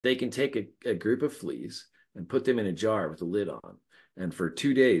They can take a group of fleas and put them in a jar with a lid on. And for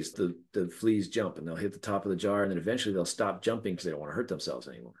 2 days, the fleas jump and they'll hit the top of the jar. And then eventually they'll stop jumping because they don't want to hurt themselves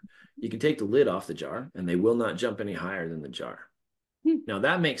anymore. You can take the lid off the jar and they will not jump any higher than the jar. Hmm. Now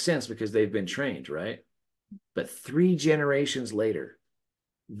that makes sense because they've been trained, right? But 3 generations later,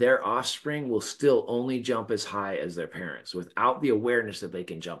 their offspring will still only jump as high as their parents without the awareness that they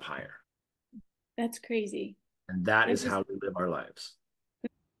can jump higher. That's crazy. And that That is just how we live our lives.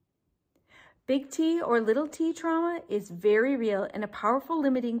 Big T or little t trauma is very real and a powerful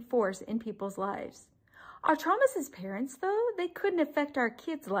limiting force in people's lives. Our traumas as parents, though, they couldn't affect our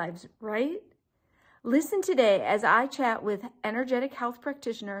kids' lives, right? Listen today as I chat with Energetic Health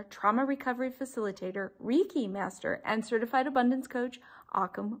Practitioner, Trauma Recovery Facilitator, Reiki Master, and Certified Abundance Coach,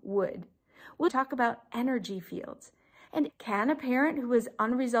 Occam Wood. We'll talk about energy fields. And can a parent who has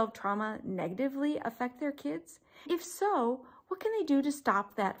unresolved trauma negatively affect their kids? If so, what can they do to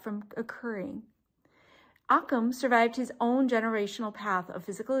stop that from occurring? Occam survived his own generational path of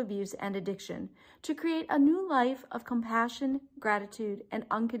physical abuse and addiction to create a new life of compassion, gratitude, and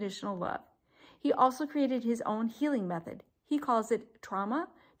unconditional love. He also created his own healing method. He calls it trauma,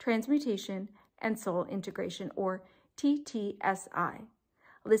 transmutation, and soul integration, or TTSI.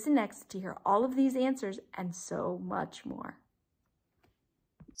 Listen next to hear all of these answers and so much more.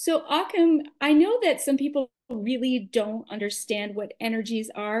 so Occam, I know that some people really don't understand what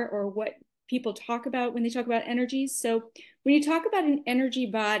energies are or what people talk about when they talk about energies. So when you talk about an energy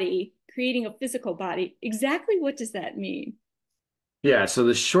body creating a physical body, exactly what does that mean? Yeah, so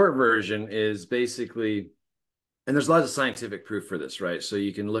the short version is basically, and there's lots of scientific proof for this, right? So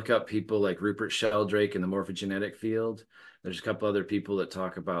you can look up people like Rupert Sheldrake in the morphogenetic field. There's a couple other people that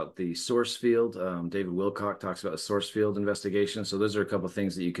talk about the source field. David Wilcock talks about a source field investigation. So those are a couple of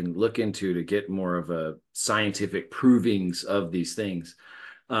things that you can look into to get more of a scientific provings of these things.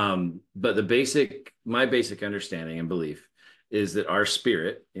 But my basic understanding and belief is that our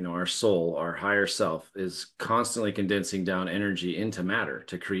spirit, our soul, our higher self is constantly condensing down energy into matter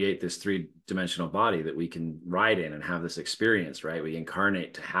to create this three-dimensional body that we can ride in and have this experience, right? We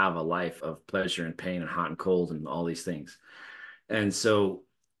incarnate to have a life of pleasure and pain and hot and cold and all these things. And so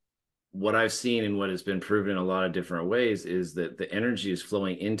what I've seen and what has been proven in a lot of different ways is that the energy is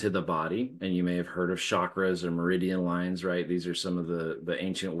flowing into the body. And you may have heard of chakras or meridian lines, right? These are some of the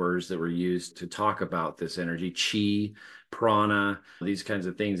ancient words that were used to talk about this energy: chi, prana, these kinds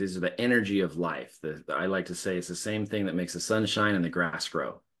of things. These are the energy of life. I like to say it's the same thing that makes the sun shine and the grass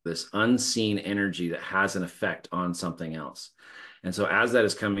grow. This unseen energy that has an effect on something else. And so as that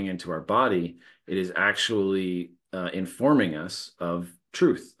is coming into our body, it is actually informing us of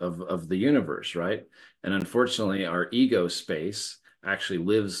truth of the universe, right? And unfortunately, our ego space actually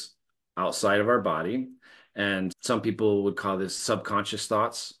lives outside of our body. And some people would call this subconscious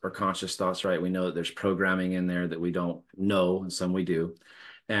thoughts or conscious thoughts, right? We know that there's programming in there that we don't know, and some we do.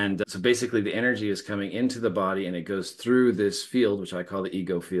 And so basically, the energy is coming into the body and it goes through this field, which I call the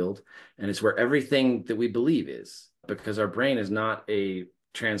ego field. And it's where everything that we believe is, because our brain is not a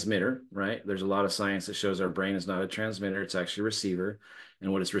transmitter, right? There's a lot of science that shows our brain is not a transmitter, it's actually a receiver.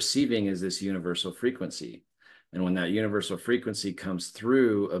 And what it's receiving is this universal frequency. And when that universal frequency comes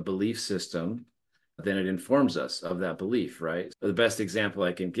through a belief system, then it informs us of that belief, right? So the best example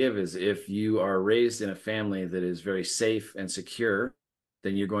I can give is if you are raised in a family that is very safe and secure,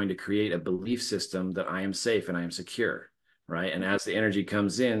 then you're going to create a belief system that I am safe and I am secure, right? And as the energy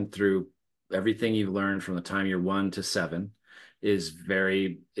comes in through everything you've learned from the time you're 1 to 7, it's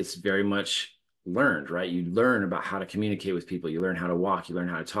very much learned, right? You learn about how to communicate with people, you learn how to walk, you learn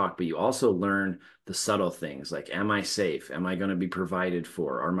how to talk, but you also learn the subtle things like, am I safe? Am I going to be provided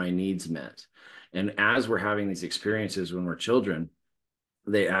for? Are my needs met? And as we're having these experiences when we're children,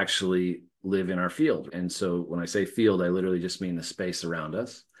 they actually live in our field. And so when I say field, I literally just mean the space around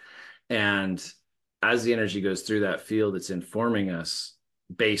us. And as the energy goes through that field, it's informing us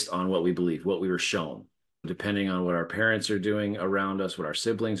based on what we believe, what we were shown, depending on what our parents are doing around us, what our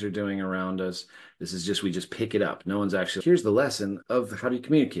siblings are doing around us. We just pick it up. No one's actually, here's the lesson of how do you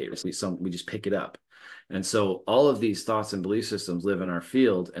communicate. We just pick it up. And so all of these thoughts and belief systems live in our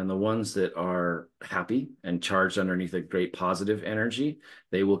field, and the ones that are happy and charged underneath a great positive energy,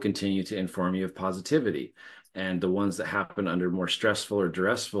 they will continue to inform you of positivity. And the ones that happen under more stressful or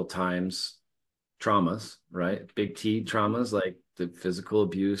duressful times, traumas, right? Big T traumas like the physical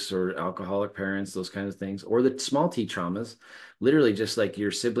abuse or alcoholic parents, those kinds of things, or the small T traumas, literally just like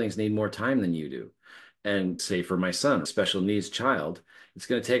your siblings need more time than you do. And say for my son, a special needs child, it's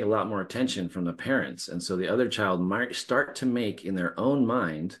going to take a lot more attention from the parents. And so the other child might start to make in their own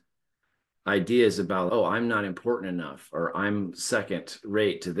mind ideas about, oh, I'm not important enough, or I'm second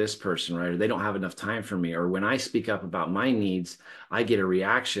rate to this person, right? Or they don't have enough time for me. Or when I speak up about my needs, I get a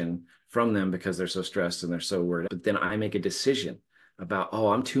reaction from them because they're so stressed and they're so worried. But then I make a decision about, oh,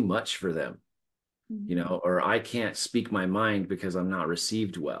 I'm too much for them, you know, or I can't speak my mind because I'm not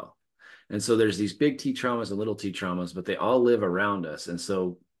received well. And so there's these big T traumas and little T traumas, but they all live around us. And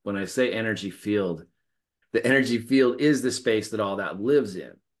so when I say energy field, the energy field is the space that all that lives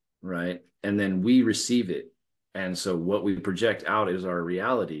in, right? And then we receive it. And so what we project out as our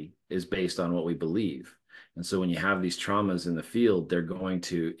reality is based on what we believe. And so when you have these traumas in the field, they're going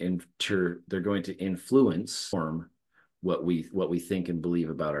to influence form what we think and believe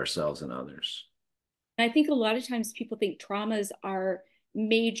about ourselves and others. I think a lot of times people think traumas are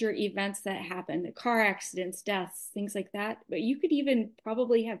major events that happen, car accidents, deaths, things like that. But you could even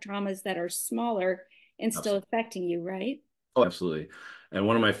probably have traumas that are smaller and still Absolutely. affecting you, right? Oh, absolutely. And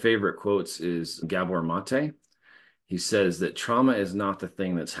one of my favorite quotes is Gabor Mate. He says that trauma is not the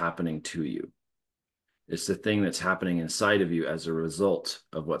thing that's happening to you. It's the thing that's happening inside of you as a result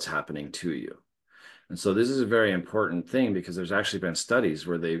of what's happening to you. And so this is a very important thing because there's actually been studies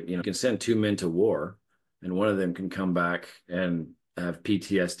where they, can send two men to war and one of them can come back and have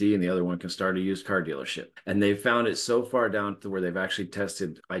PTSD and the other one can start a used car dealership. And they found it so far down to where they've actually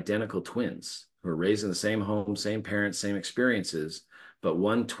tested identical twins who are raised in the same home, same parents, same experiences, but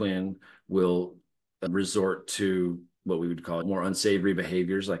one twin will resort to what we would call more unsavory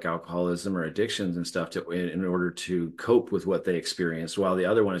behaviors like alcoholism or addictions and stuff in order to cope with what they experienced, while the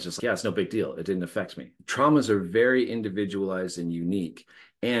other one is just like, yeah, it's no big deal. It didn't affect me. Traumas are very individualized and unique.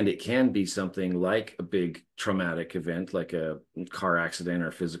 And it can be something like a big traumatic event, like a car accident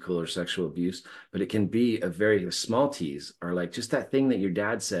or physical or sexual abuse, but it can be a very small tease, or like just that thing that your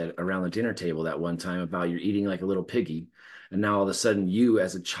dad said around the dinner table that one time about you're eating like a little piggy. And now all of a sudden you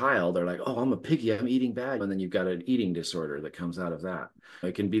as a child are like, oh, I'm a piggy, I'm eating bad. And then you've got an eating disorder that comes out of that.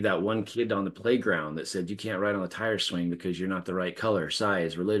 It can be that one kid on the playground that said you can't ride on the tire swing because you're not the right color,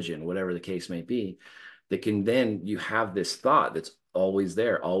 size, religion, whatever the case may be. That can then you have this thought that's always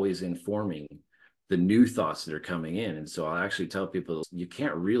there, always informing the new thoughts that are coming in. And so I'll actually tell people you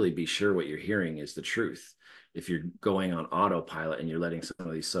can't really be sure what you're hearing is the truth if you're going on autopilot and you're letting some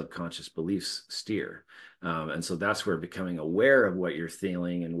of these subconscious beliefs steer. And so that's where becoming aware of what you're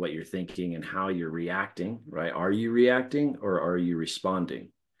feeling and what you're thinking and how you're reacting, right? Are you reacting or are you responding?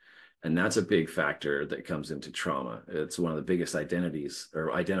 And that's a big factor that comes into trauma. It's one of the biggest identities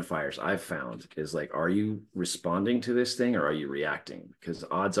or identifiers I've found is like, are you responding to this thing or are you reacting? Because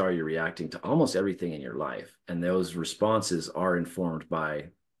odds are you're reacting to almost everything in your life. And those responses are informed by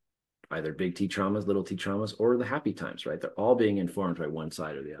either big T traumas, little T traumas, or the happy times, right? They're all being informed by one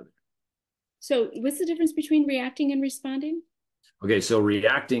side or the other. So, what's the difference between reacting and responding? Okay, so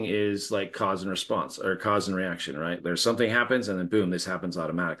reacting is like cause and response or cause and reaction, right? There's something happens and then boom, this happens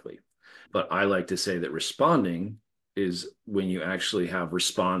automatically. But I like to say that responding is when you actually have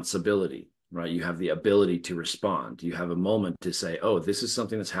responsibility, right? You have the ability to respond. You have a moment to say, oh, this is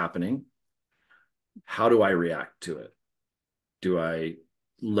something that's happening. How do I react to it? Do I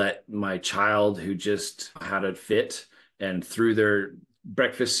let my child who just had a fit and threw their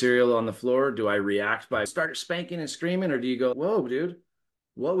breakfast cereal on the floor, do I react by start spanking and screaming? Or do you go, whoa, dude,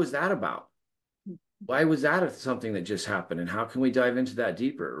 what was that about? Why was that something that just happened? And how can we dive into that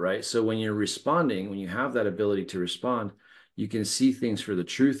deeper, right? So when you're responding, when you have that ability to respond, you can see things for the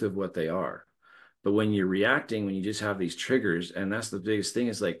truth of what they are. But when you're reacting, when you just have these triggers, and that's the biggest thing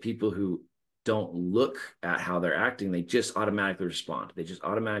is like people who don't look at how they're acting, they just automatically respond. They just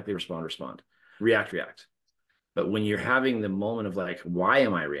automatically respond, react. But when you're having the moment of like, why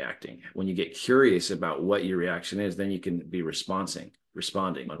am I reacting? When you get curious about what your reaction is, then you can be responding.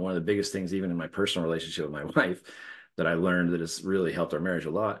 And one of the biggest things, even in my personal relationship with my wife, that I learned that has really helped our marriage a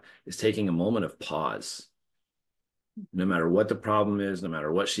lot is taking a moment of pause. No matter what the problem is, no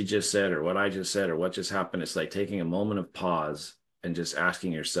matter what she just said or what I just said or what just happened, it's like taking a moment of pause and just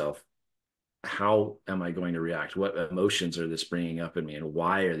asking yourself, how am I going to react? What emotions are this bringing up in me? And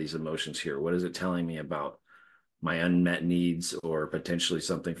why are these emotions here? What is it telling me about my unmet needs or potentially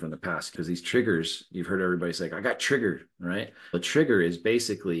something from the past? Because these triggers, you've heard everybody say, I got triggered, right? The trigger is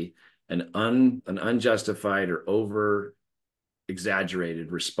basically an unjustified or over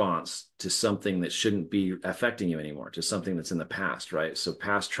exaggerated response to something that shouldn't be affecting you anymore, to something that's in the past, right? So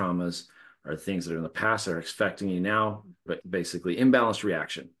past traumas are things that are in the past that are affecting you now, but basically imbalanced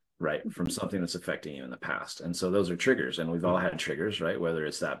reaction, right, from something that's affecting you in the past. And so those are triggers, and we've all had triggers, right? Whether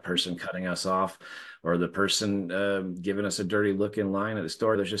it's that person cutting us off or the person giving us a dirty look in line at the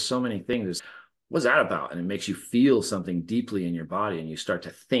store. There's just so many things. what's that about? And it makes you feel something deeply in your body, and you start to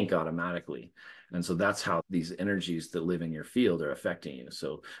think automatically. And so that's how these energies that live in your field are affecting you.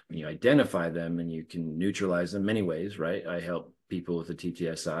 So when you identify them, and you can neutralize them many ways, right? I help people with the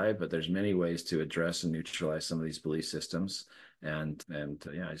TTSI, but there's many ways to address and neutralize some of these belief systems. And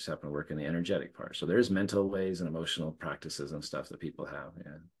yeah, I just happen to work in the energetic part. So there's mental ways and emotional practices and stuff that people have.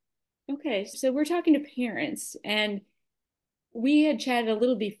 Yeah. Okay, so we're talking to parents, and we had chatted a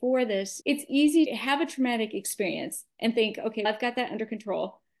little before this. It's easy to have a traumatic experience and think, okay, I've got that under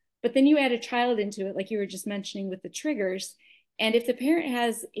control. But then you add a child into it, like you were just mentioning with the triggers. And if the parent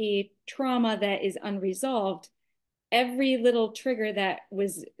has a trauma that is unresolved, every little trigger that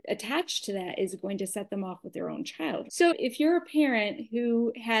was attached to that is going to set them off with their own child. So if you're a parent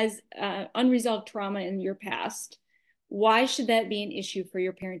who has unresolved trauma in your past, why should that be an issue for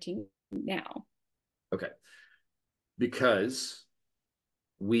your parenting now? Okay. Because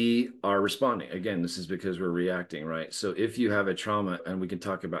we are responding. Again, this is because we're reacting, right? So if you have a trauma, and we can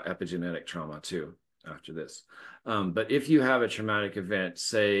talk about epigenetic trauma too after this, but if you have a traumatic event,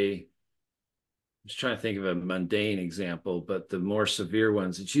 say, I'm just trying to think of a mundane example, but the more severe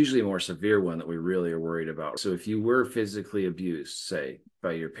ones, it's usually a more severe one that we really are worried about. So if you were physically abused, say,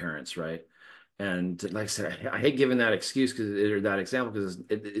 by your parents, right? And like I said, I hate giving that excuse or that example, because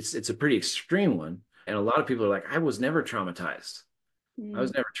it's a pretty extreme one. And a lot of people are like, I was never traumatized. I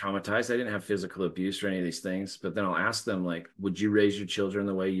was never traumatized. I didn't have physical abuse or any of these things. But then I'll ask them, like, would you raise your children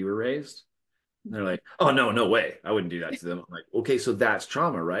the way you were raised? And they're like, oh, no, no way. I wouldn't do that to them. I'm like, okay, so that's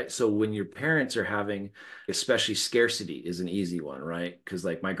trauma, right? So when your parents are having, especially scarcity is an easy one, right? Because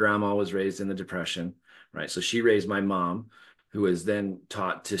like my grandma was raised in the Depression, right? So she raised my mom, who was then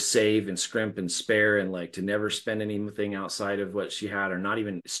taught to save and scrimp and spare, and like to never spend anything outside of what she had, or not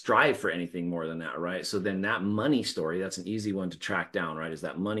even strive for anything more than that, right? So then that money story, that's an easy one to track down, right? Is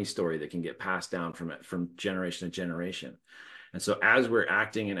that money story that can get passed down from generation to generation. And so as we're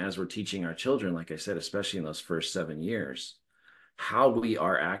acting and as we're teaching our children, like I said, especially in those first 7 years, how we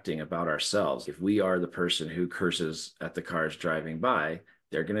are acting about ourselves. If we are the person who curses at the cars driving by,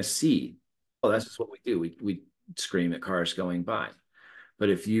 they're going to see, oh, that's just what we do. We scream at cars going by. But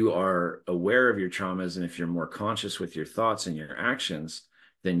if you are aware of your traumas, and if you're more conscious with your thoughts and your actions,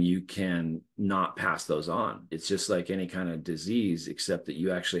 then you can not pass those on. It's just like any kind of disease, except that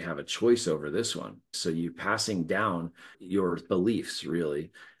you actually have a choice over this one. So you passing down your beliefs,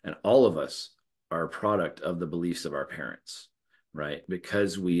 really. And all of us are a product of the beliefs of our parents, right?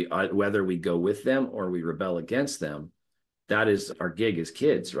 Because whether we go with them or we rebel against them, that is our gig as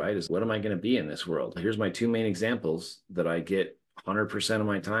kids, right? Is what am I going to be in this world? Here's my two main examples that I get 100% of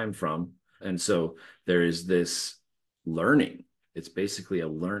my time from. And so there is this learning. It's basically a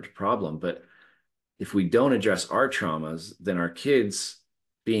learned problem. But if we don't address our traumas, then our kids,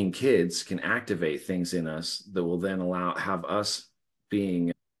 being kids, can activate things in us that will then have us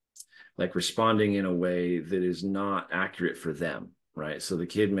being like responding in a way that is not accurate for them. Right. So the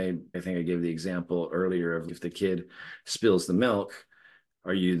kid I think I gave the example earlier of if the kid spills the milk,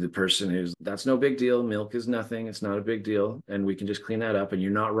 are you the person who's, that's no big deal. Milk is nothing. It's not a big deal. And we can just clean that up, and you're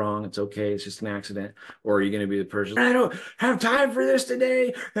not wrong. It's okay. It's just an accident. Or are you going to be the person, I don't have time for this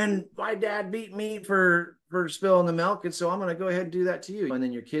today, and my dad beat me for spilling the milk, and so I'm going to go ahead and do that to you. And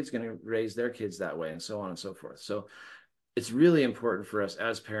then your kid's going to raise their kids that way, and so on and so forth. So it's really important for us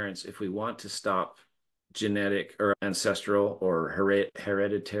as parents, if we want to stop genetic or ancestral or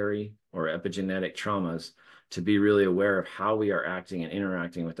hereditary or epigenetic traumas, to be really aware of how we are acting and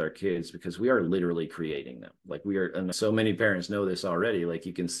interacting with our kids, because we are literally creating them. Like we are, and so many parents know this already. Like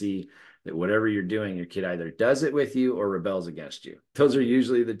you can see that whatever you're doing, your kid either does it with you or rebels against you. Those are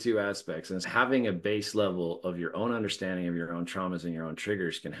usually the two aspects. And having a base level of your own understanding of your own traumas and your own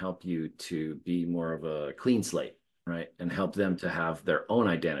triggers can help you to be more of a clean slate, right? And help them to have their own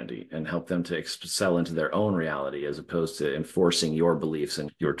identity and help them to excel into their own reality, as opposed to enforcing your beliefs and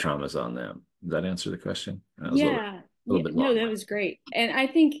your traumas on them. Does that answer the question? That was Yeah. a little bit No, long. that was great. And I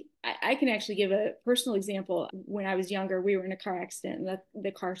think I can actually give a personal example. When I was younger, we were in a car accident, and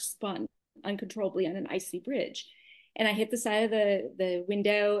the car spun uncontrollably on an icy bridge. And I hit the side of the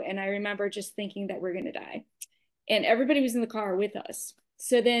window, and I remember just thinking that we're going to die. And everybody was in the car with us.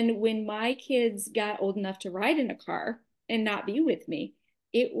 So then when my kids got old enough to ride in a car and not be with me,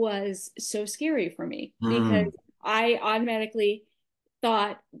 it was so scary for me, because I automatically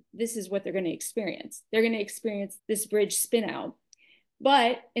thought, this is what they're going to experience. They're going to experience this bridge spin out.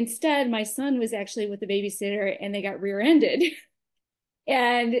 But instead, my son was actually with the babysitter, and they got rear-ended.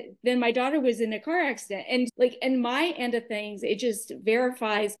 And then my daughter was in a car accident. And like in my end of things, it just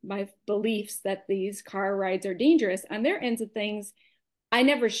verifies my beliefs that these car rides are dangerous. On their ends of things, I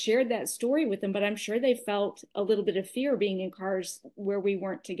never shared that story with them, but I'm sure they felt a little bit of fear being in cars where we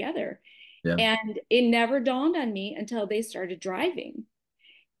weren't together. Yeah. And it never dawned on me until they started driving.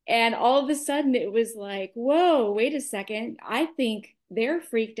 And all of a sudden it was like, whoa, wait a second. I think they're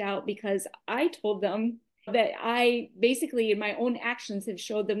freaked out because I told them that I basically in my own actions have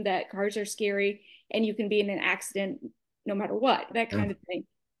showed them that cars are scary and you can be in an accident no matter what, that Yeah. kind of thing.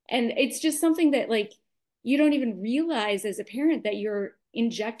 And it's just something that like you don't even realize as a parent that you're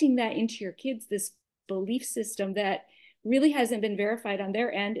injecting that into your kids, this belief system that really hasn't been verified on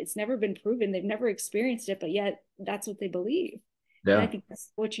their end. It's never been proven. They've never experienced it, but yet that's what they believe. And I Yeah. think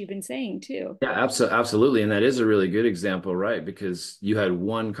that's what you've been saying too. Yeah, absolutely. And that is a really good example, right? Because you had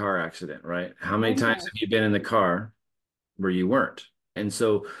one car accident, right? How many One times car. have you been in the car where you weren't? And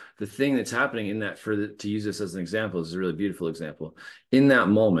so the thing that's happening in that, to use this as an example, is a really beautiful example. In that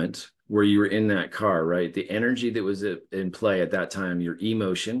moment where you were in that car, right? The energy that was in play at that time, your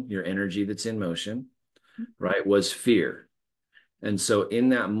emotion, your energy that's in motion, right, was fear. And so in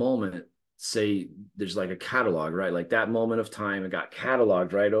that moment, say there's like a catalog, right? Like that moment of time, it got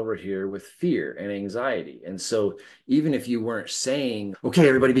cataloged right over here with fear and anxiety. And so even if you weren't saying, okay,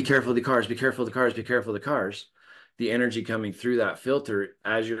 everybody be careful of the cars, be careful of the cars, be careful of the cars, the energy coming through that filter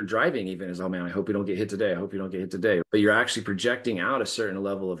as you're driving even is, oh man, I hope you don't get hit today. I hope you don't get hit today. But you're actually projecting out a certain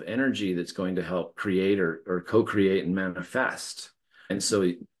level of energy that's going to help create or co-create and manifest. And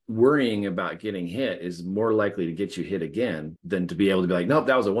so worrying about getting hit is more likely to get you hit again than to be able to be like, nope,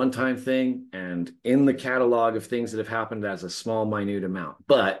 that was a one-time thing. And in the catalog of things that have happened as a small, minute amount.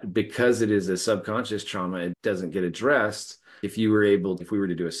 But because it is a subconscious trauma, it doesn't get addressed. If we were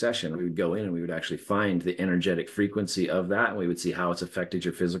to do a session, we would go in and we would actually find the energetic frequency of that. And we would see how it's affected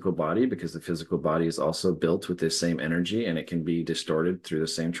your physical body, because the physical body is also built with this same energy and it can be distorted through the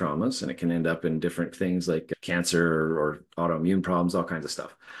same traumas. And it can end up in different things like cancer or autoimmune problems, all kinds of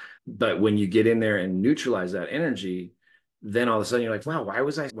stuff. But when you get in there and neutralize that energy, then all of a sudden you're like, wow, why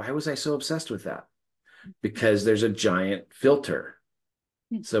was I so obsessed with that? Because there's a giant filter.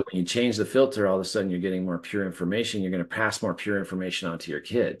 So when you change the filter, all of a sudden you're getting more pure information. You're going to pass more pure information on to your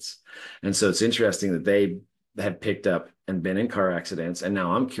kids. And so it's interesting that they have picked up and been in car accidents. And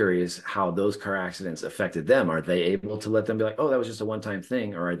now I'm curious how those car accidents affected them. Are they able to let them be like, oh, that was just a one-time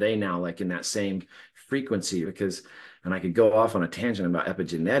thing? Or are they now like in that same frequency? Because, and I could go off on a tangent about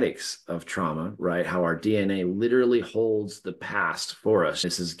epigenetics of trauma, right? How our DNA literally holds the past for us.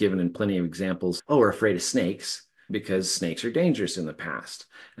 This is given in plenty of examples. Oh, we're afraid of snakes because snakes are dangerous in the past.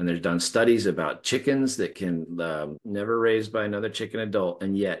 And there's done studies about chickens that can never raised by another chicken adult.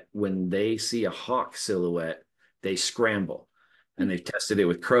 And yet when they see a hawk silhouette, they scramble. And they've tested it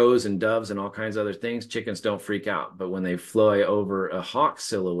with crows and doves and all kinds of other things. Chickens don't freak out. But when they fly over a hawk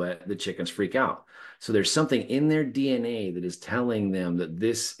silhouette, the chickens freak out. So there's something in their DNA that is telling them that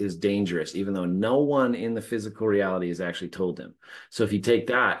this is dangerous, even though no one in the physical reality has actually told them. So if you take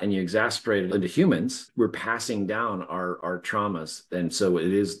that and you exasperate it into humans, we're passing down our traumas. And so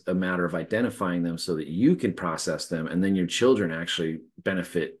it is a matter of identifying them so that you can process them, and then your children actually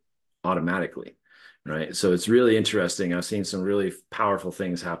benefit automatically. Right. So it's really interesting. I've seen some really powerful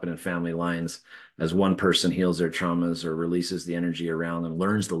things happen in family lines as one person heals their traumas or releases the energy around them,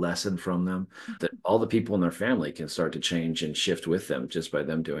 learns the lesson from them, that all the people in their family can start to change and shift with them just by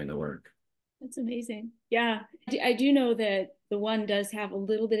them doing the work. That's amazing. Yeah. I do know that the one does have a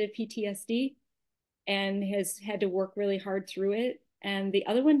little bit of PTSD and has had to work really hard through it. And the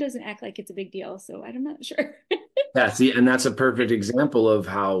other one doesn't act like it's a big deal. So I'm not sure. Yeah, see, and that's a perfect example of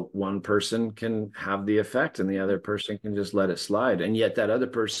how one person can have the effect and the other person can just let it slide. And yet that other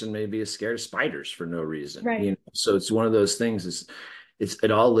person may be scared of spiders for no reason. Right. You know? So it's one of those things,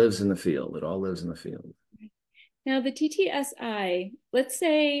 it all lives in the field. It all lives in the field. Now, the TTSI, let's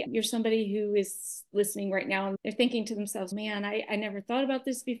say you're somebody who is listening right now and they're thinking to themselves, man, I never thought about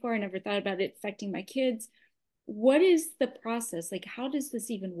this before. I never thought about it affecting my kids. What is the process? Like, how does this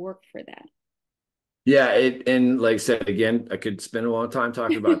even work for that? Yeah, and like I said, again, I could spend a long time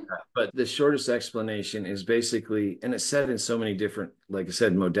talking about that, but the shortest explanation is basically, and it's said in so many different, like I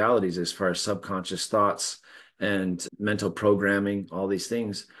said, modalities as far as subconscious thoughts and mental programming, all these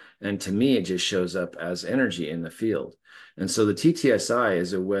things. And to me, it just shows up as energy in the field. And so the TTSI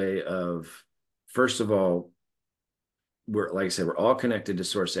is a way of, first of all, like I said, we're all connected to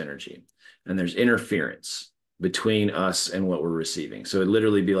source energy, and there's interference between us and what we're receiving. So it'd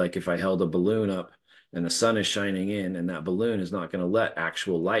literally be like if I held a balloon up and the sun is shining in, and that balloon is not going to let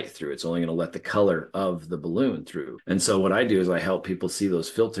actual light through. It's only going to let the color of the balloon through. And so what I do is I help people see those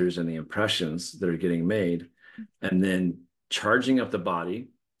filters and the impressions that are getting made, and then charging up the body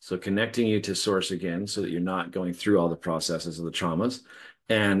So connecting you to source again, so that you're not going through all the processes of the traumas.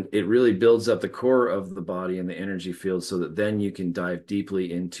 And it really builds up the core of the body and the energy field so that then you can dive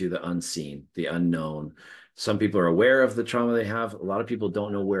deeply into the unseen, the unknown. Some people are aware of the trauma they have. A lot of people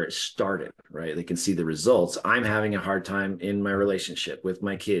don't know where it started, right? They can see the results. I'm having a hard time in my relationship with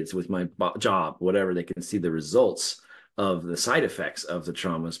my kids, with my job, whatever. They can see the results of the side effects of the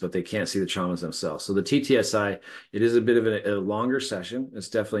traumas, but they can't see the traumas themselves. So the TTSI, it is a bit of a longer session. It's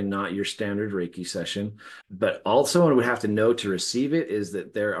definitely not your standard Reiki session, but all someone would have to know to receive it is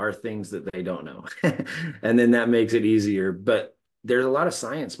that there are things that they don't know. And then that makes it easier. But there's a lot of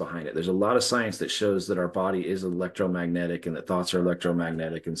science behind it. There's a lot of science that shows that our body is electromagnetic and that thoughts are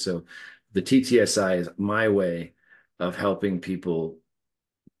electromagnetic. And so the TTSI is my way of helping people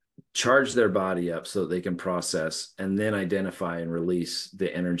charge their body up so that they can process and then identify and release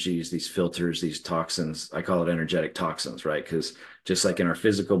the energies, these filters, these toxins. I call it energetic toxins, right? Because just like in our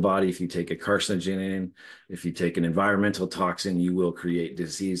physical body, if you take a carcinogen in, if you take an environmental toxin, you will create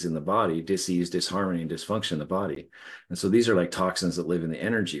disease in the body, disease, disharmony, and dysfunction in the body. And so these are like toxins that live in the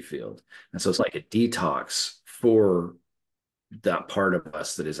energy field. And so it's like a detox for that part of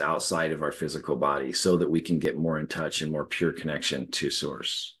us that is outside of our physical body so that we can get more in touch and more pure connection to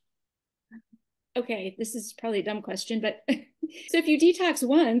source. Okay, this is probably a dumb question, but so if you detox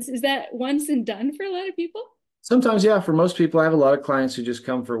once, is that once and done for a lot of people? Sometimes, yeah, for most people, I have a lot of clients who just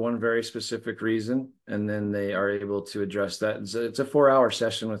come for one very specific reason, and then they are able to address that. It's a 4-hour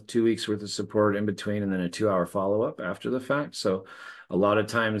session with 2 weeks worth of support in between, and then a 2-hour follow-up after the fact. So a lot of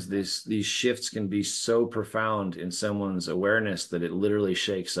times these shifts can be so profound in someone's awareness that it literally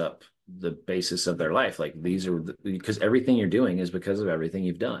shakes up the basis of their life. Like because everything you're doing is because of everything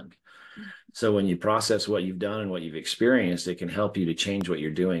you've done. So when you process what you've done and what you've experienced, it can help you to change what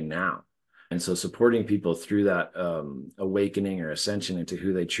you're doing now. And so supporting people through that awakening or ascension into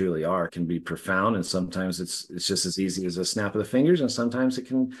who they truly are can be profound. And sometimes it's just as easy as a snap of the fingers. And sometimes it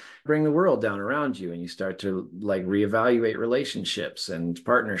can bring the world down around you and you start to like reevaluate relationships and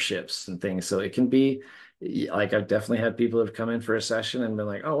partnerships and things. So it can be like I've definitely had people who have come in for a session and been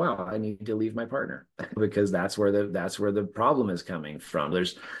like, oh wow, I need to leave my partner because that's where the problem is coming from.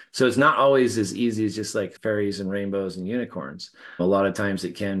 So it's not always as easy as just like fairies and rainbows and unicorns. A lot of times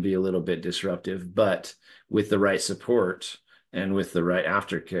it can be a little bit disruptive, but with the right support and with the right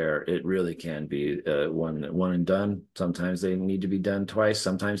aftercare, it really can be one and done. Sometimes they need to be done twice.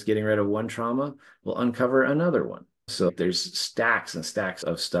 Sometimes getting rid of one trauma will uncover another one. So there's stacks and stacks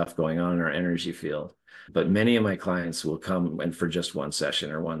of stuff going on in our energy field. But many of my clients will come and for just one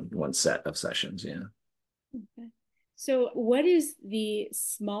session or one set of sessions. Yeah. Okay. So what is the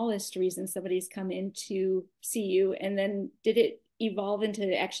smallest reason somebody's come in to see you? And then did it evolve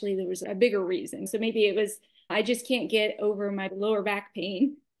into actually there was a bigger reason? So maybe it was, I just can't get over my lower back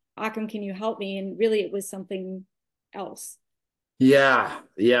pain. Occam, can you help me? And really it was something else. Yeah.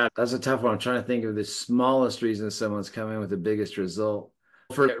 That's a tough one. I'm trying to think of the smallest reason someone's come in with the biggest result.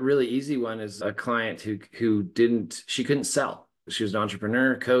 For a really easy one is a client who she couldn't sell. She was an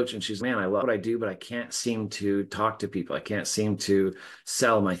entrepreneur, coach, and she's, man, I love what I do, but I can't seem to talk to people. I can't seem to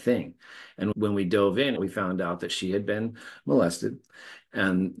sell my thing. And when we dove in, we found out that she had been molested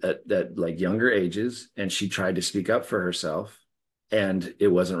and at like younger ages, and she tried to speak up for herself and it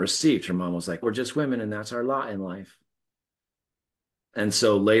wasn't received. Her mom was like, we're just women and that's our lot in life. And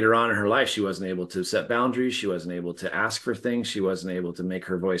so later on in her life, she wasn't able to set boundaries. She wasn't able to ask for things. She wasn't able to make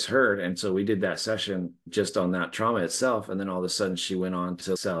her voice heard. And so we did that session just on that trauma itself. And then all of a sudden she went on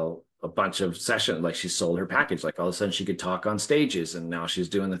to sell a bunch of sessions. Like she sold her package. Like all of a sudden she could talk on stages and now she's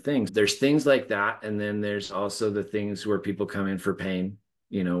doing the things. There's things like that. And then there's also the things where people come in for pain,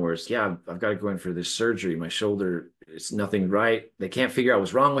 where it's, yeah, I've got to go in for this surgery. My shoulder, it's nothing right. They can't figure out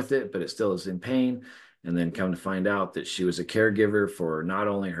what's wrong with it, but it still is in pain. And then come to find out that she was a caregiver for not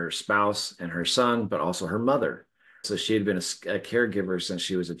only her spouse and her son, but also her mother. So she had been a caregiver since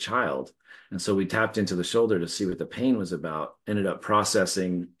she was a child. And so we tapped into the shoulder to see what the pain was about, ended up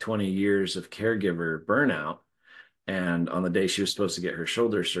processing 20 years of caregiver burnout. And on the day she was supposed to get her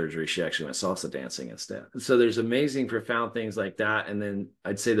shoulder surgery, she actually went salsa dancing instead. So there's amazing, profound things like that. And then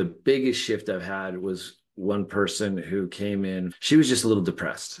I'd say the biggest shift I've had was one person who came in, she was just a little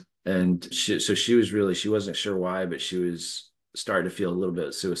depressed. And she wasn't sure why, but she was starting to feel a little bit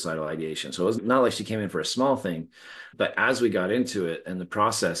of suicidal ideation. So it was not like she came in for a small thing, but as we got into it and the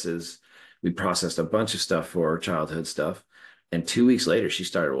processes, we processed a bunch of stuff for her childhood stuff. And 2 weeks later, she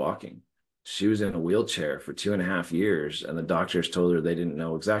started walking. She was in a wheelchair for 2.5 years, and the doctors told her they didn't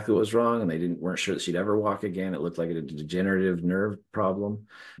know exactly what was wrong, and they weren't sure that she'd ever walk again. It looked like a degenerative nerve problem.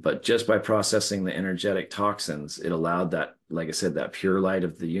 But just by processing the energetic toxins, it allowed that like I said, that pure light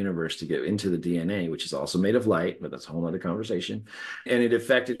of the universe to get into the DNA, which is also made of light, but that's a whole other conversation. And it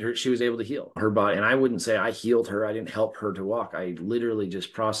affected her. She was able to heal her body. And I wouldn't say I healed her. I didn't help her to walk. I literally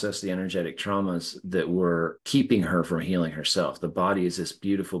just processed the energetic traumas that were keeping her from healing herself. The body is this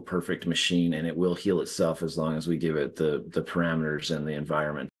beautiful, perfect machine, and it will heal itself as long as we give it the parameters and the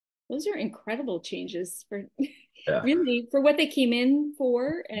environment. Those are incredible changes for Yeah. really for what they came in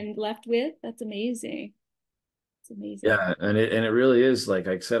for and left with. That's amazing. It's amazing. Yeah, and it really is, like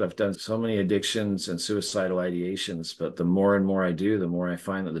I said, I've done so many addictions and suicidal ideations, but the more and more I do, the more I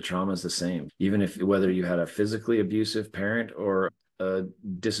find that the trauma is the same. Even if whether you had a physically abusive parent or a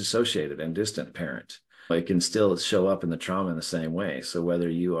disassociated and distant parent, it can still show up in the trauma in the same way. So whether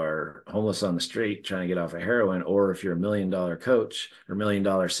you are homeless on the street trying to get off of heroin, or if you're $1 million coach or $1 million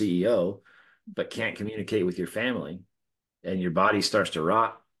CEO, but can't communicate with your family, and your body starts to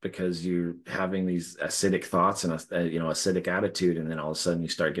rot because you're having these acidic thoughts and a acidic attitude, and then all of a sudden you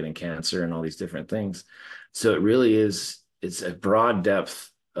start getting cancer and all these different things. So it really is, it's a broad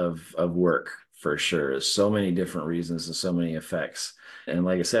depth of work for sure. There's so many different reasons and so many effects. And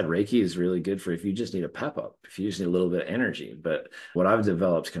like I said, Reiki is really good for if you just need a pep up, if you just need a little bit of energy. But what I've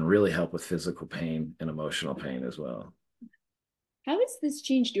developed can really help with physical pain and emotional pain as well. How has this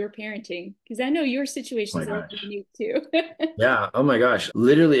changed your parenting? Because I know your situation is a little unique too. Yeah. Oh my gosh.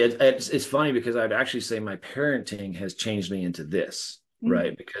 Literally, it's funny because I'd actually say my parenting has changed me into this,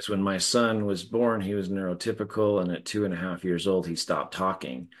 right? Because when my son was born, he was neurotypical, and at 2.5 years old, he stopped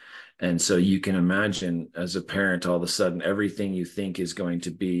talking. And so you can imagine, as a parent, all of a sudden, everything you think is going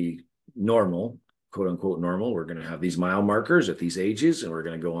to be normal, quote unquote normal. We're going to have these mile markers at these ages, and we're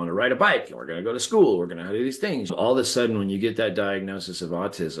going to go on to ride a bike, and we're going to go to school. We're going to do these things. All of a sudden, when you get that diagnosis of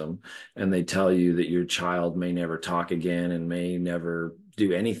autism and they tell you that your child may never talk again and may never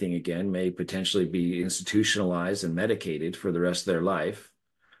do anything again, may potentially be institutionalized and medicated for the rest of their life,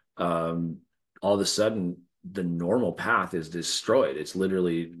 all of a sudden, the normal path is destroyed. It's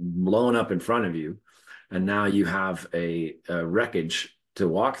literally blown up in front of you. And now you have a wreckage to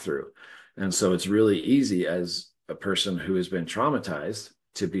walk through. And so it's really easy as a person who has been traumatized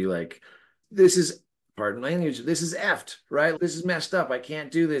to be like, this is, pardon language, this is effed, right? This is messed up. I can't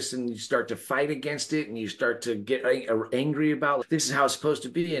do this. And you start to fight against it, and you start to get angry about this is how it's supposed to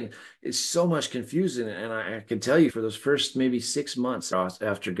be. And it's so much confusion. And I can tell you, for those first maybe 6 months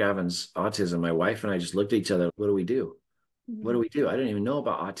after Gavin's autism, my wife and I just looked at each other. What do we do? What do we do? I didn't even know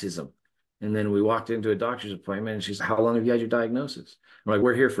about autism. And then we walked into a doctor's appointment, and she's, how long have you had your diagnosis? I'm like,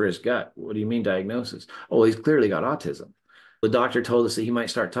 we're here for his gut. What do you mean diagnosis? Oh, well, he's clearly got autism. The doctor told us that he might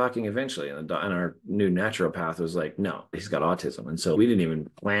start talking eventually. And our new naturopath was like, no, he's got autism. And so we didn't even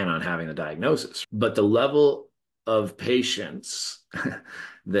plan on having the diagnosis. But the level of patience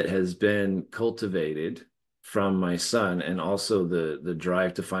that has been cultivated from my son, and also the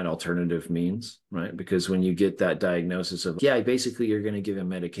drive to find alternative means, right? Because when you get that diagnosis of, yeah, basically you're going to give him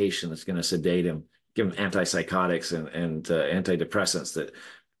medication that's going to sedate him, give him antipsychotics and antidepressants that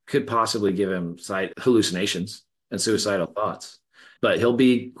could possibly give him hallucinations and suicidal thoughts, but he'll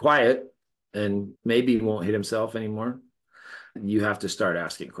be quiet and maybe won't hit himself anymore. You have to start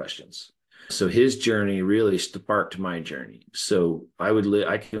asking questions. So his journey really sparked my journey. So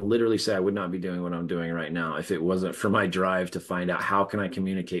I can literally say I would not be doing what I'm doing right now if it wasn't for my drive to find out, how can I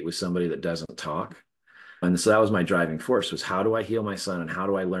communicate with somebody that doesn't talk? And so that was my driving force, was how do I heal my son, and how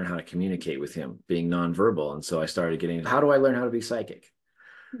do I learn how to communicate with him being nonverbal? And so I started getting, how do I learn how to be psychic?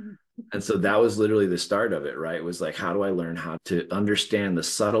 And so that was literally the start of it, right? It was like, how do I learn how to understand the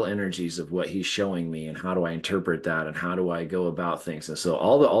subtle energies of what he's showing me, and how do I interpret that, and how do I go about things? And so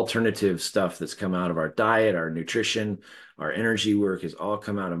all the alternative stuff that's come out of our diet, our nutrition, our energy work has all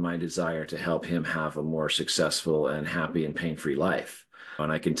come out of my desire to help him have a more successful and happy and pain-free life.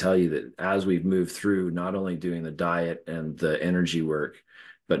 And I can tell you that as we've moved through not only doing the diet and the energy work,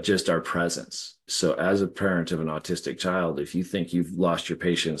 but just our presence. So as a parent of an autistic child, if you think you've lost your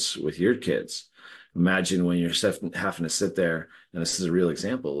patience with your kids, imagine when you're having to sit there, and this is a real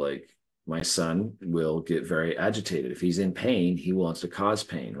example, like my son will get very agitated. If he's in pain, he wants to cause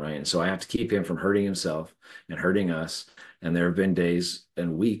pain, right? And so I have to keep him from hurting himself and hurting us. And there have been days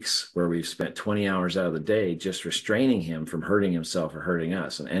and weeks where we've spent 20 hours out of the day just restraining him from hurting himself or hurting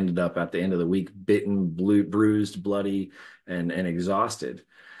us, and ended up at the end of the week bitten, bruised, bloody, and exhausted.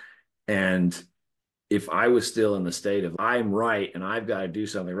 And if I was still in the state of, I'm right and I've got to do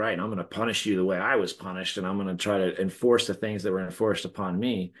something right, and I'm going to punish you the way I was punished, and I'm going to try to enforce the things that were enforced upon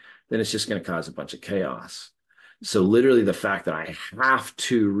me, then it's just going to cause a bunch of chaos. So literally the fact that I have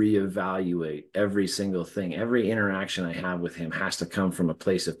to reevaluate every single thing, every interaction I have with him has to come from a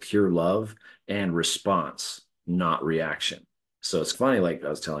place of pure love and response not reaction. So it's funny, like I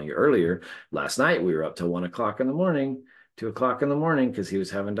was telling you earlier, last night we were up till 1 o'clock in the morning, 2 o'clock in the morning, because he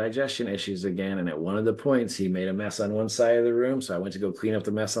was having digestion issues again. And at one of the points, he made a mess on one side of the room. So I went to go clean up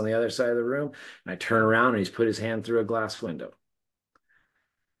the mess on the other side of the room. And I turn around and he's put his hand through a glass window.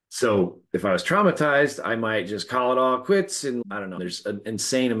 So if I was traumatized, I might just call it all quits. And I don't know, there's an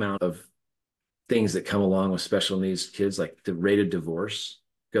insane amount of things that come along with special needs kids, like the rate of divorce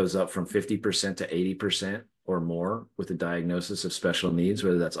goes up from 50% to 80% or more with the diagnosis of special needs,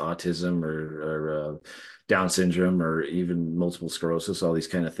 whether that's autism or Down syndrome or even multiple sclerosis, all these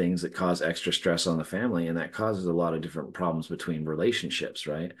kind of things that cause extra stress on the family. And that causes a lot of different problems between relationships,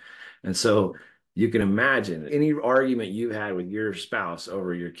 right? And so you can imagine any argument you had with your spouse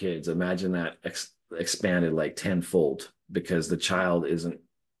over your kids, imagine that expanded like tenfold because the child isn't,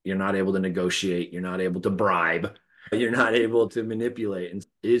 you're not able to negotiate, you're not able to bribe, you're not able to manipulate. And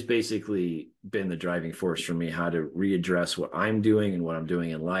it has basically been the driving force for me, how to readdress what I'm doing and what I'm doing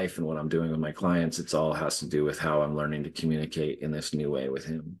in life and what I'm doing with my clients. It's all has to do with how I'm learning to communicate in this new way with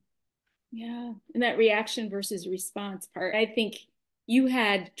him. Yeah. And that reaction versus response part, I think you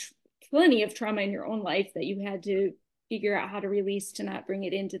had plenty of trauma in your own life that you had to figure out how to release to not bring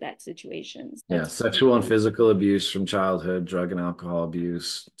it into that situation. Yeah, sexual and physical abuse from childhood, drug and alcohol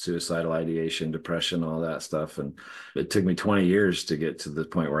abuse, suicidal ideation, depression, all that stuff. And it took me 20 years to get to the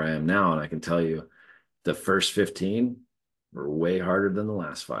point where I am now. And I can tell you the first 15 were way harder than the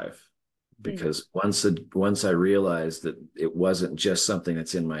last 5. Because once I realized that it wasn't just something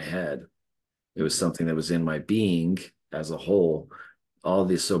that's in my head, it was something that was in my being as a whole, all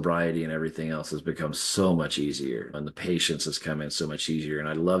the sobriety and everything else has become so much easier, and the patience has come in so much easier. And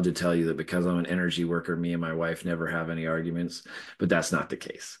I'd love to tell you that because I'm an energy worker, me and my wife never have any arguments, but that's not the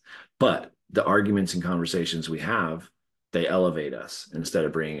case. But the arguments and conversations we have, they elevate us instead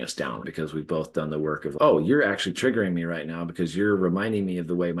of bringing us down, because we've both done the work of, oh, you're actually triggering me right now because you're reminding me of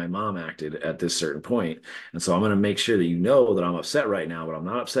the way my mom acted at this certain point. And so I'm going to make sure that you know that I'm upset right now, but I'm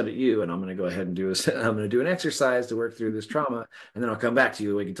not upset at you. And I'm going to go ahead and I'm going to do an exercise to work through this trauma. And then I'll come back to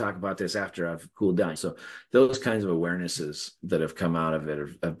you. We can talk about this after I've cooled down. So those kinds of awarenesses that have come out of it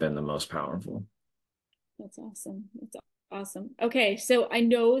have been the most powerful. That's awesome. That's awesome. Okay. So I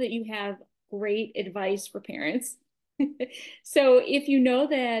know that you have great advice for parents. So if you know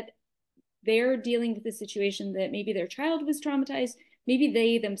that they're dealing with a situation that maybe their child was traumatized, maybe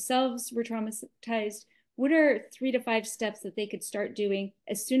they themselves were traumatized, what are 3 to 5 steps that they could start doing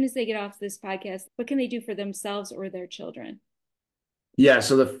as soon as they get off this podcast? What can they do for themselves or their children? Yeah.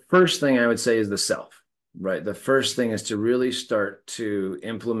 So the first thing I would say is the self, right? The first thing is to really start to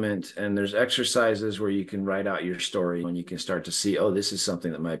implement, and there's exercises where you can write out your story and you can start to see, oh, this is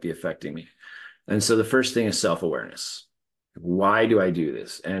something that might be affecting me. And so the first thing is self-awareness. Why do I do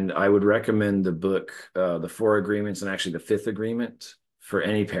this? And I would recommend the book, The 4 Agreements, and actually the 5th Agreement for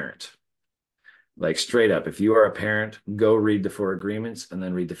any parent. Like straight up, if you are a parent, go read the 4 Agreements and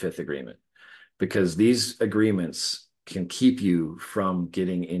then read the 5th Agreement, because these agreements can keep you from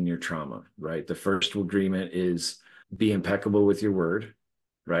getting in your trauma, right? The first agreement is be impeccable with your word,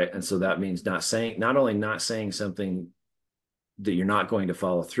 right? And so that means not only not saying something that you're not going to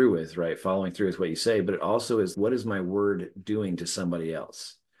follow through with, right? Following through with what you say, but it also is, what is my word doing to somebody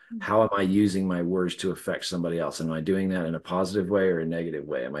else? How am I using my words to affect somebody else? Am I doing that in a positive way or a negative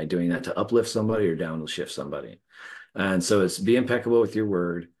way? Am I doing that to uplift somebody or downshift somebody? And so it's be impeccable with your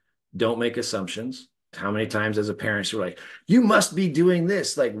word. Don't make assumptions. How many times as a parent you're like, you must be doing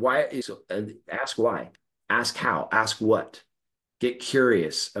this? Like, why? So ask why, ask how, ask what. Get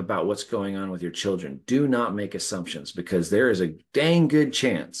curious about what's going on with your children. Do not make assumptions, because there is a dang good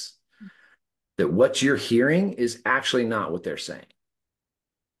chance that what you're hearing is actually not what they're saying.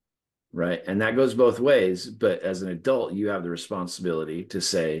 Right? And that goes both ways. But as an adult, you have the responsibility to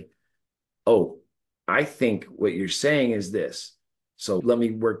say, oh, I think what you're saying is this. So let me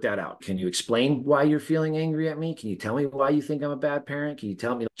work that out. Can you explain why you're feeling angry at me? Can you tell me why you think I'm a bad parent? Can you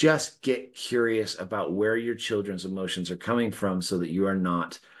tell me? Just get curious about where your children's emotions are coming from so that you are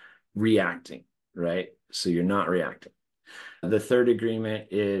not reacting, right? So you're not reacting. The 3rd agreement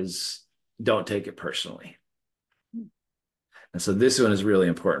is don't take it personally. And so this one is really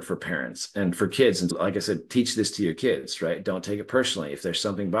important for parents and for kids. And like I said, teach this to your kids, right? Don't take it personally. If there's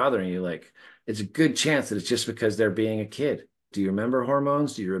something bothering you, like, it's a good chance that it's just because they're being a kid. Do you remember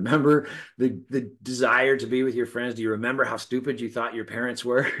hormones? Do you remember the desire to be with your friends? Do you remember how stupid you thought your parents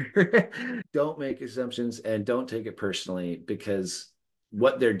were? Don't make assumptions and don't take it personally, because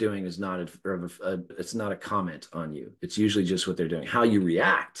what they're doing is not it's not a comment on you. It's usually just what they're doing. How you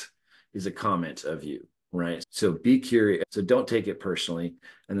react is a comment of you, right? So be curious. So don't take it personally.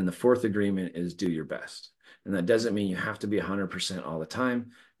 And then the 4th agreement is do your best. And that doesn't mean you have to be 100% all the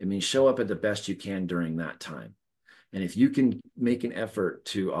time. It means show up at the best you can during that time. And if you can make an effort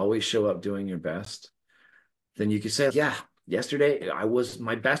to always show up doing your best, then you can say, yeah, yesterday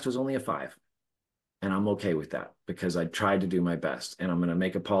my best was only a 5. And I'm okay with that because I tried to do my best, and I'm going to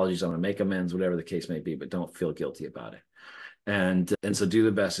make apologies. I'm going to make amends, whatever the case may be, but don't feel guilty about it. And so do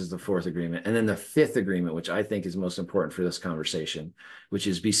the best is the 4th agreement. And then the 5th agreement, which I think is most important for this conversation, which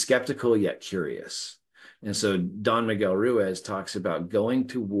is be skeptical yet curious. And so Don Miguel Ruiz talks about going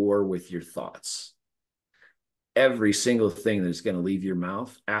to war with your thoughts. Every single thing that's going to leave your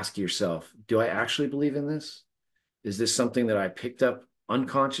mouth, ask yourself, do I actually believe in this? Is this something that I picked up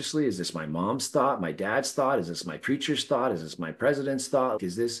unconsciously? Is this my mom's thought, my dad's thought? Is this my preacher's thought? Is this my president's thought?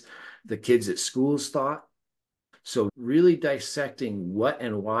 Is this the kids at school's thought? So really dissecting what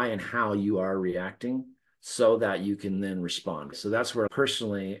and why and how you are reacting so that you can then respond. So that's where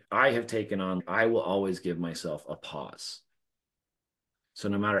personally I have taken on, I will always give myself a pause. So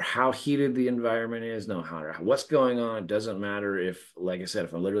no matter how heated the environment is, no matter what's going on, it doesn't matter if, like I said,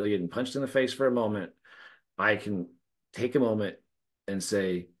 if I'm literally getting punched in the face for a moment, I can take a moment and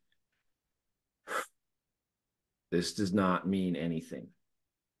say, this does not mean anything.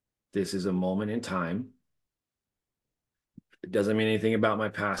 This is a moment in time. It doesn't mean anything about my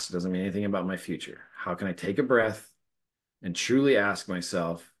past. It doesn't mean anything about my future. How can I take a breath and truly ask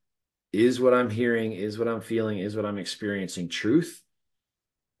myself, is what I'm hearing, is what I'm feeling, is what I'm experiencing truth?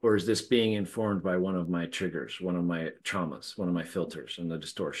 Or is this being informed by one of my triggers, one of my traumas, one of my filters and the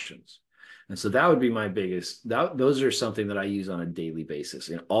distortions? And so that would be my biggest, those are something that I use on a daily basis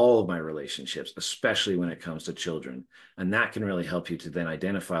in all of my relationships, especially when it comes to children. And that can really help you to then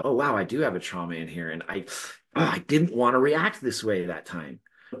identify, oh, wow, I do have a trauma in here. And I didn't want to react this way that time.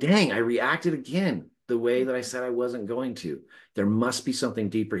 Dang, I reacted again the way that I said I wasn't going to. There must be something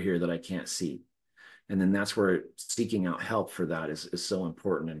deeper here that I can't see. And then that's where seeking out help for that is so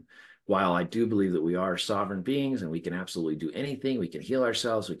important. And while I do believe that we are sovereign beings and we can absolutely do anything, we can heal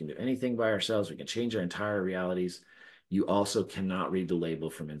ourselves, we can do anything by ourselves, we can change our entire realities, you also cannot read the label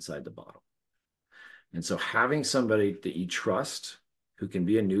from inside the bottle. And so having somebody that you trust, who can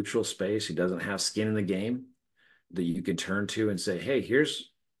be a neutral space, who doesn't have skin in the game, that you can turn to and say, hey, here's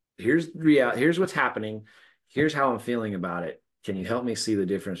what's happening. Here's how I'm feeling about it. Can you help me see the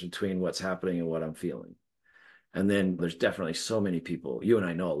difference between what's happening and what I'm feeling? And then there's definitely so many people, you and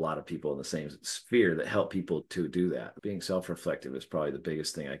I know a lot of people in the same sphere that help people to do that. Being self-reflective is probably the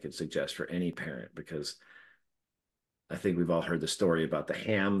biggest thing I could suggest for any parent, because I think we've all heard the story about the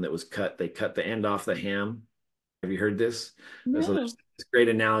ham that was cut. They cut the end off the ham. Have you heard this? No. So there's this great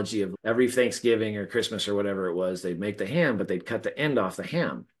analogy of every Thanksgiving or Christmas or whatever it was, they'd make the ham, but they'd cut the end off the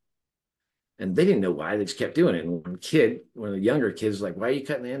ham. And they didn't know why. They just kept doing it. And one of the younger kids was like, why are you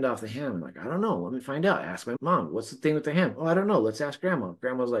cutting the end off the ham? I'm like, I don't know. Let me find out. Ask my mom. What's the thing with the ham? Oh, I don't know. Let's ask grandma.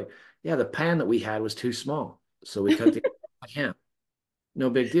 Grandma's like, yeah, the pan that we had was too small. So we cut the ham. No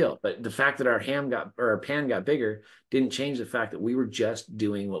big deal. But the fact that our pan got bigger didn't change the fact that we were just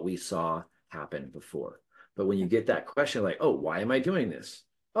doing what we saw happen before. But when you get that question like, oh, why am I doing this?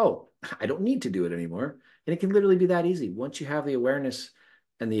 Oh, I don't need to do it anymore. And it can literally be that easy. Once you have the awareness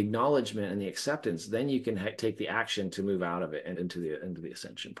and the acknowledgement and the acceptance, then you can take the action to move out of it and into the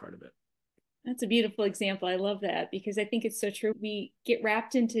ascension part of it. That's a beautiful example. I love that, because I think it's so true. We get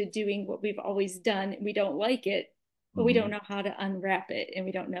wrapped into doing what we've always done. We don't like it, but we don't know how to unwrap it. And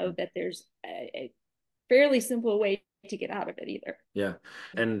we don't know that there's a fairly simple way to get out of it either. Yeah.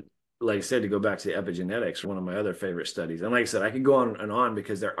 And like I said, to go back to the epigenetics, one of my other favorite studies. And like I said, I could go on and on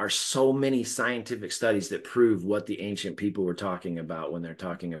because there are so many scientific studies that prove what the ancient people were talking about when they're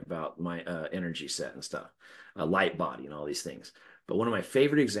talking about my energy set and stuff, light body and all these things. But one of my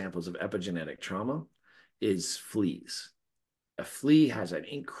favorite examples of epigenetic trauma is fleas. A flea has an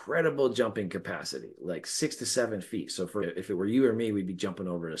incredible jumping capacity, like 6 to 7 feet. So if it were you or me, we'd be jumping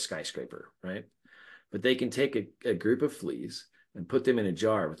over a skyscraper, right? But they can take a group of fleas and put them in a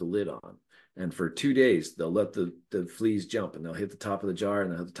jar with a lid on. And for 2 days, they'll let the fleas jump, and they'll hit the top of the jar, and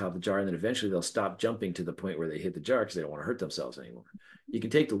they'll hit the top of the jar. And then eventually they'll stop jumping to the point where they hit the jar because they don't want to hurt themselves anymore. You can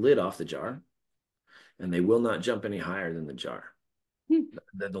take the lid off the jar, and they will not jump any higher than the jar,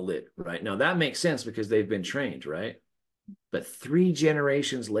 than the lid, right? Now that makes sense because they've been trained, right? But 3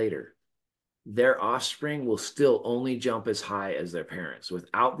 generations later, their offspring will still only jump as high as their parents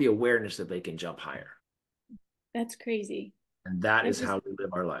without the awareness that they can jump higher. That's crazy. And that is how we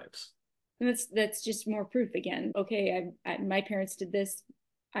live our lives. And that's just more proof again. Okay, my parents did this.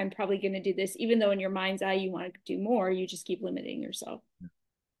 I'm probably going to do this, even though in your mind's eye you want to do more. You just keep limiting yourself.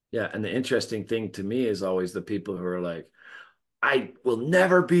 Yeah, and the interesting thing to me is always the people who are like, I will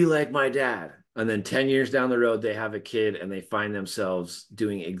never be like my dad. And then 10 years down the road, they have a kid and they find themselves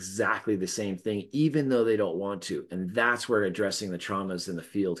doing exactly the same thing, even though they don't want to. And that's where addressing the traumas in the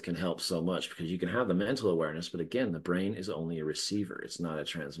field can help so much, because you can have the mental awareness, but again, the brain is only a receiver. It's not a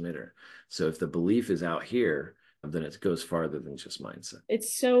transmitter. So if the belief is out here, then it goes farther than just mindset.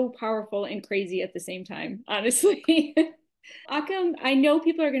 It's so powerful and crazy at the same time, honestly. Occam, I know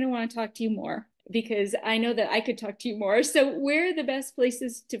people are going to want to talk to you more because I know that I could talk to you more. So, where are the best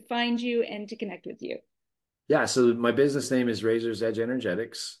places to find you and to connect with you? Yeah, so my business name is Razor's Edge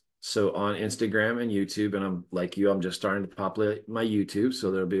Energetics. So on Instagram and YouTube, and I'm like you, I'm just starting to populate my YouTube. So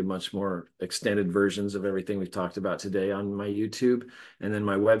there'll be much more extended versions of everything we've talked about today on my YouTube. And then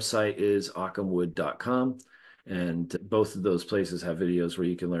my website is occamwood.com. And both of those places have videos where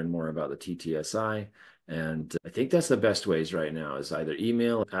you can learn more about the TTSI. And I think that's the best ways right now is either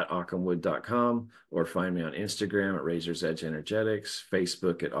email at occamwood.com or find me on Instagram at Razor's Edge Energetics,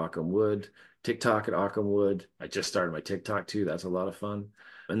 Facebook at Occam Wood, TikTok at Occam Wood. I just started my TikTok too. That's a lot of fun.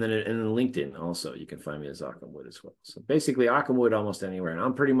 And then LinkedIn also, you can find me as Occam Wood as well. So basically Occam Wood almost anywhere. And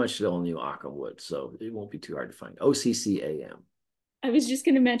I'm pretty much the only Occam Wood, so it won't be too hard to find. OCCAM. I was just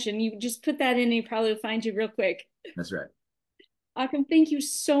going to mention, you just put that in and you probably will find you real quick. That's right. Occam, thank you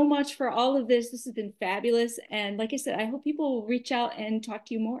so much for all of this. This has been fabulous. And like I said, I hope people will reach out and talk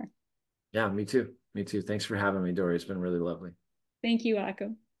to you more. Yeah, me too. Me too. Thanks for having me, Dori. It's been really lovely. Thank you,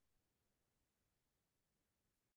 Occam.